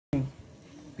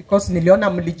because niliona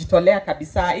mlijitolea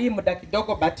kabisa hii muda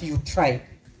kidogo, but you tried.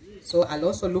 So I'll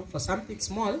also look for something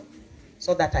small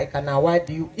so that I can award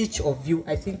you, each of you.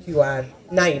 I think you are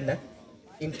 9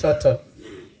 in total.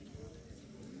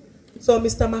 So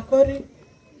Mr. Korir,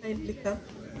 kindly come.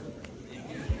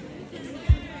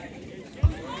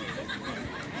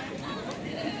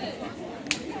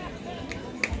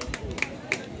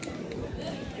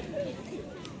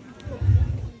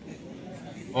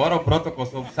 Oro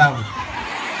protocols of sound.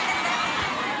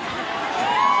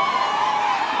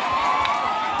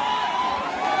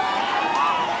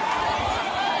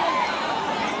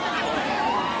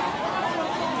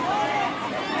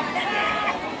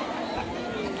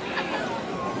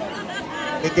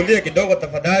 Tutulie kidogo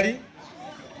tafadhali.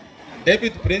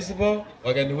 Deputy Principal,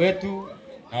 wageni wetu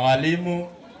na walimu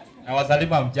na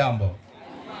wazalima mjambo.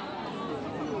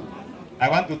 I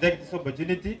want to take this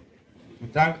opportunity to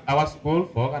thank our school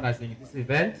for organizing this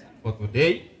event for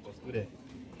today for students.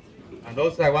 And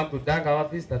also I want to thank our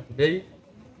visitor today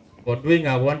for doing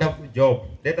a wonderful job.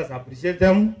 Let us appreciate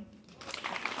them.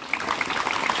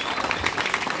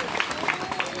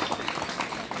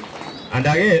 And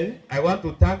again, I want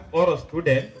to thank all the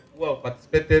students who have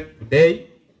participated today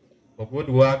for good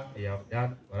work they have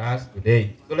done for us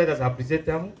today. So let us appreciate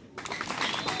them.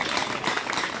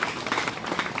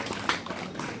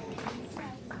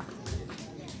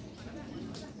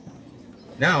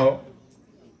 Now,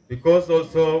 because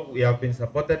also we have been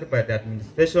supported by the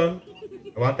administration,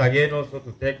 I want again also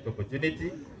to take the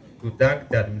opportunity to thank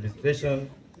the administration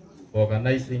for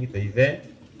organizing the event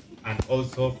and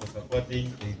also for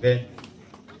supporting the event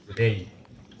today.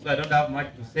 So I don't have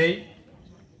much to say.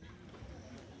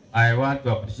 I want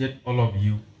to appreciate all of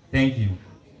you. Thank you.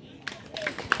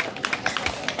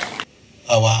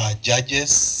 Our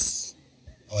judges,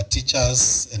 our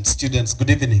teachers and students,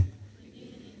 good evening.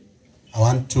 I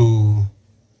want to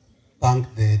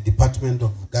thank the Department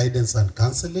of Guidance and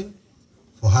Counseling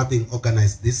for having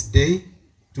organized this day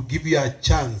to give you a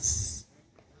chance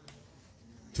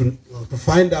to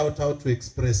find out how to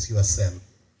express yourself,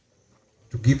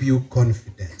 to give you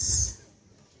confidence.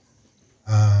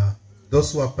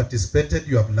 Those who have participated,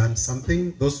 you have learned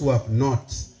something. Those who have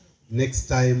not, next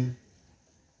time,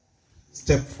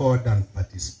 step forward and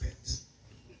participate.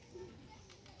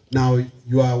 Now,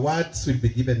 your awards will be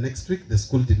given next week. The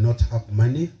school did not have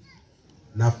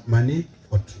enough money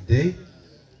for today,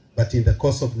 but in the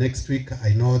course of next week,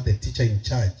 I know the teacher in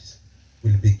charge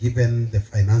will be given the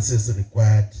finances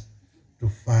required to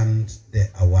fund the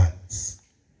awards.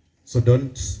 So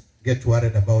don't get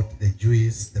worried about the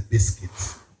juice, the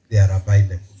biscuits. They are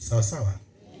available. Sawa sawa.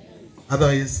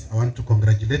 Otherwise, I want to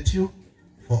congratulate you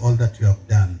for all that you have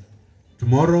done.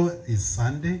 Tomorrow is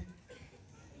Sunday.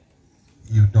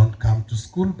 You don't come to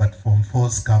school, but Form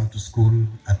 4s come to school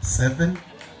at 7,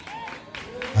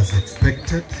 as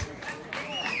expected.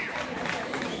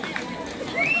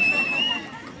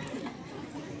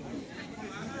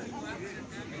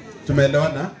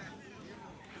 Tumeelewana?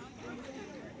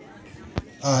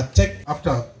 Take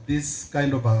after this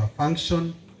kind of a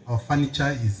function, our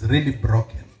furniture is really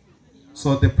broken.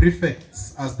 So the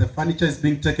prefects, as the furniture is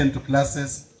being taken to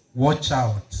classes, watch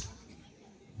out.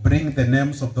 Bring the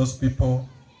names of those people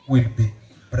who will be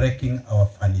breaking our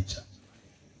furniture.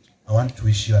 I want to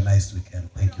wish you a nice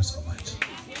weekend. Thank you so much.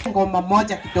 Ngoma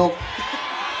moja kidogo.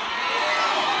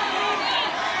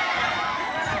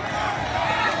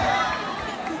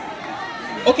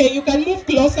 Okay, you can move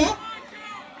closer.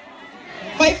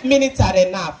 5 minutes are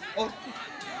enough. Or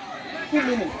 2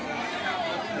 minutes.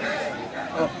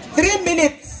 3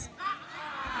 minutes.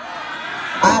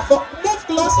 Move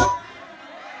closer.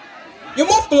 You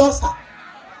move closer.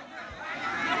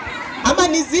 Ama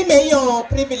nizime hiyo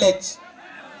privilege.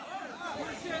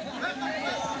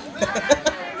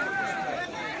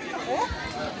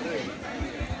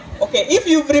 Okay, if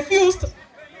you've refused.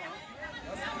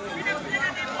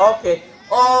 Okay.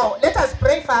 Oh, let us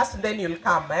pray first, then you'll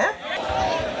come, eh?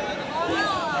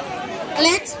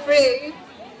 Let's pray.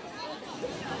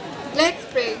 Let's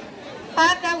pray.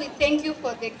 Father, we thank you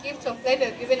for the gift of life you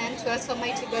have given unto us,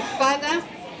 Almighty God. Father,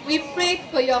 we pray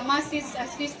for your mercies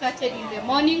as we started in the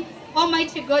morning.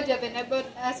 Almighty God, you have enabled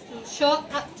us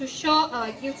to show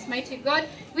our gifts, mighty God,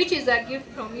 which is a gift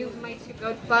from you, mighty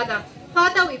God, Father.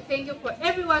 Father, we thank you for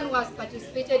everyone who has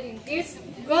participated in this.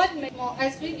 God,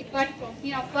 as we depart from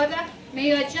here, Father, may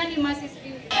your journey mercies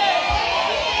be with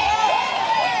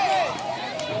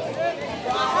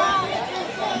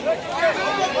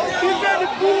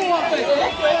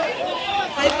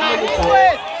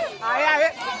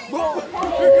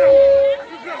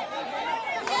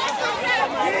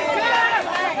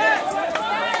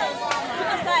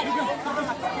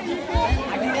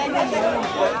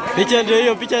Picha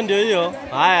ndio hiyo.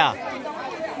 Haya.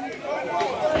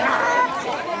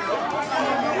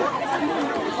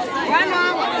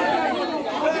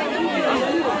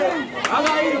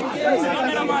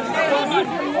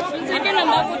 Sasa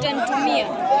namba yako utanitumia.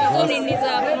 Hizo ni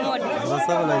za pamoja.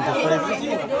 0795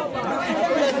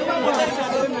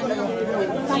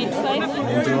 95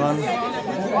 91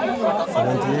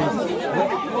 78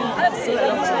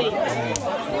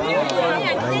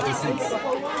 96.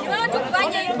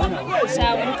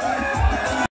 Sawa.